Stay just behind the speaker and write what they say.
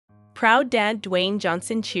Proud dad Dwayne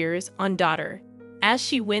Johnson cheers on daughter as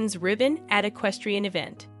she wins ribbon at equestrian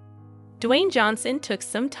event. Dwayne Johnson took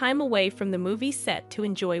some time away from the movie set to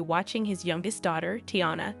enjoy watching his youngest daughter,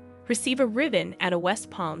 Tiana, receive a ribbon at a West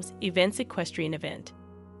Palms Events equestrian event.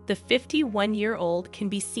 The 51-year-old can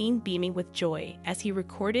be seen beaming with joy as he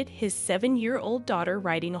recorded his 7-year-old daughter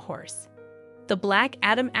riding a horse. The Black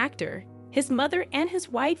Adam actor, his mother, and his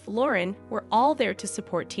wife, Lauren, were all there to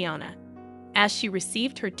support Tiana. As she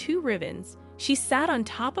received her 2 ribbons, she sat on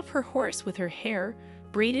top of her horse with her hair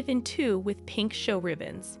braided in 2 with pink show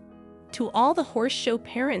ribbons. To all the horse show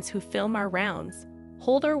parents who film our rounds,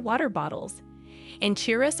 hold our water bottles, and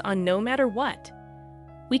cheer us on no matter what,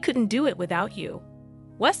 we couldn't do it without you.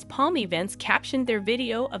 West Palm Events captioned their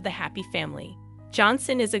video of the happy family.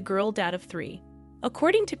 Johnson is a girl dad of 3.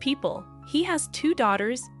 According to People, he has 2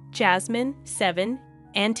 daughters, Jasmine, 7,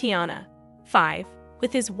 and Tiana, 5,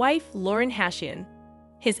 with his wife Lauren Hashian.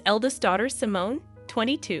 His eldest daughter, Simone,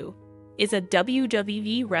 22, is a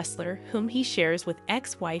WWE wrestler whom he shares with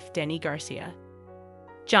ex-wife Denny Garcia.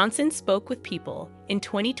 Johnson spoke with People in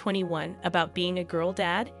 2021 about being a girl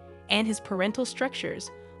dad and his parental structures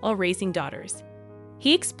while raising daughters.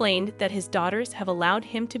 He explained that his daughters have allowed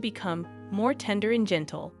him to become more tender and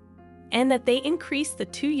gentle, and that they increase the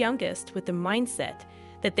 2 youngest with the mindset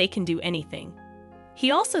that they can do anything. He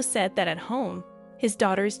also said that at home, his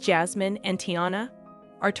daughters Jasmine and Tiana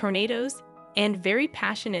are tornadoes and very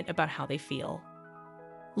passionate about how they feel.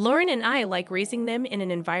 Lauren and I like raising them in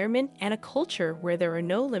an environment and a culture where there are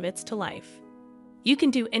no limits to life. You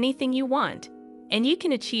can do anything you want, and you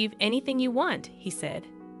can achieve anything you want, he said.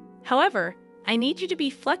 However, I need you to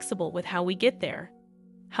be flexible with how we get there.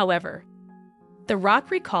 However, The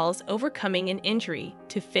Rock recalls overcoming an injury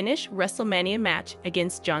to finish WrestleMania match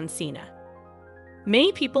against John Cena.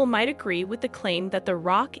 Many people might agree with the claim that The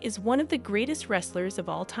Rock is one of the greatest wrestlers of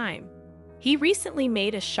all time. He recently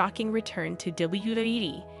made a shocking return to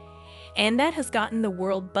WWE, and that has gotten the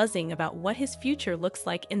world buzzing about what his future looks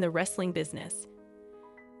like in the wrestling business.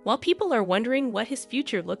 While people are wondering what his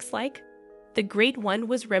future looks like, the Great One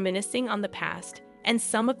was reminiscing on the past and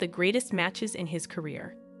some of the greatest matches in his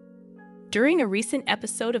career. During a recent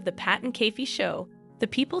episode of the Pat and Kayfie Show, the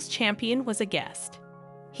People's Champion was a guest.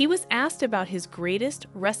 He was asked about his greatest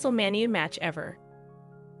WrestleMania match ever.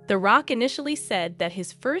 The Rock initially said that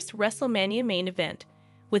his first WrestleMania main event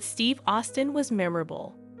with Steve Austin was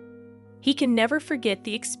memorable. He can never forget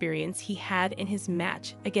the experience he had in his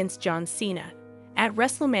match against John Cena at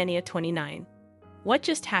WrestleMania 29. What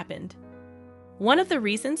just happened? One of the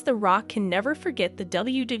reasons The Rock can never forget the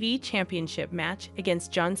WWE Championship match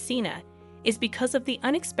against John Cena is because of the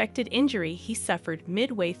unexpected injury he suffered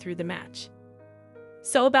midway through the match.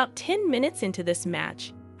 So about 10 minutes into this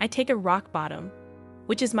match, I take a rock bottom,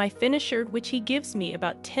 which is my finisher, which he gives me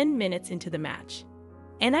about 10 minutes into the match.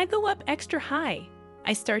 And I go up extra high.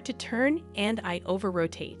 I start to turn and I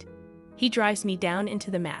over-rotate. He drives me down into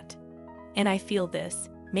the mat. And I feel this,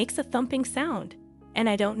 makes a thumping sound, and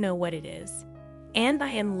I don't know what it is. And I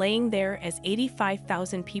am laying there as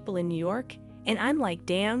 85,000 people in New York, and I'm like,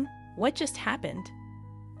 damn, what just happened?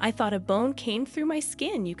 I thought a bone came through my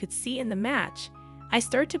skin you could see in the match. I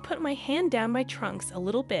start to put my hand down my trunks a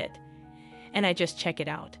little bit, and I just check it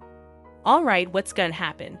out. All right, what's gonna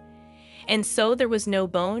happen? And so there was no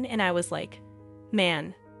bone, and I was like,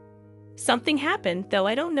 man, something happened, though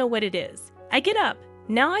I don't know what it is. I get up.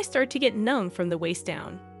 Now I start to get numb from the waist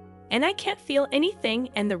down, and I can't feel anything,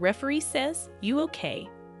 and the referee says, "You okay?"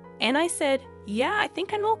 And I said, "Yeah, I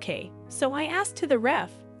think I'm okay." So I asked to the ref,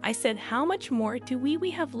 I said, "How much more do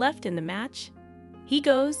we have left in the match?" He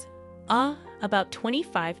goes, about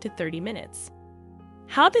 25 to 30 minutes.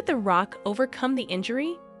 How did The Rock overcome the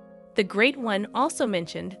injury? The Great One also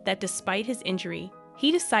mentioned that despite his injury,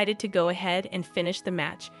 he decided to go ahead and finish the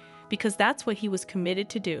match because that's what he was committed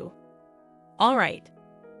to do. All right,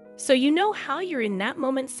 so you know how you're in that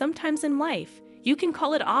moment sometimes in life. You can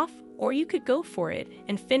call it off or you could go for it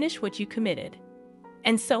and finish what you committed.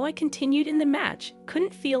 And so I continued in the match,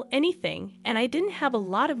 couldn't feel anything, and I didn't have a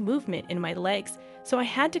lot of movement in my legs, so I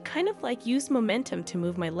had to kind of like use momentum to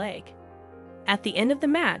move my leg. At the end of the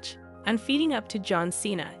match, I'm feeding up to John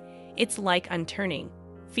Cena. It's like I'm turning,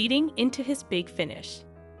 feeding into his big finish.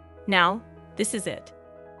 Now, this is it.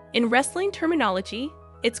 In wrestling terminology,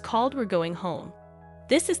 it's called "we're going home."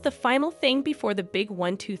 This is the final thing before the big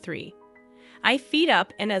 1, 2, 3. I feed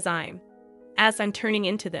up, and as I'm turning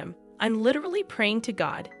into them, I'm literally praying to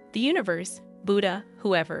God, the universe, Buddha,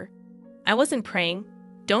 whoever. I wasn't praying,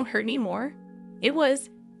 "Don't hurt me more." It was,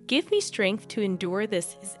 "Give me strength to endure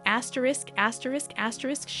this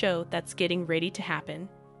 **** show that's getting ready to happen."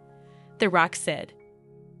 The Rock said.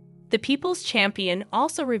 The People's Champion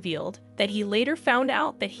also revealed that he later found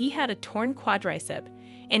out that he had a torn quadricep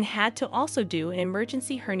and had to also do an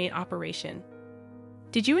emergency hernia operation.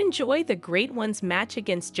 Did you enjoy the Great Ones match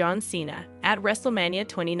against John Cena at WrestleMania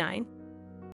 29?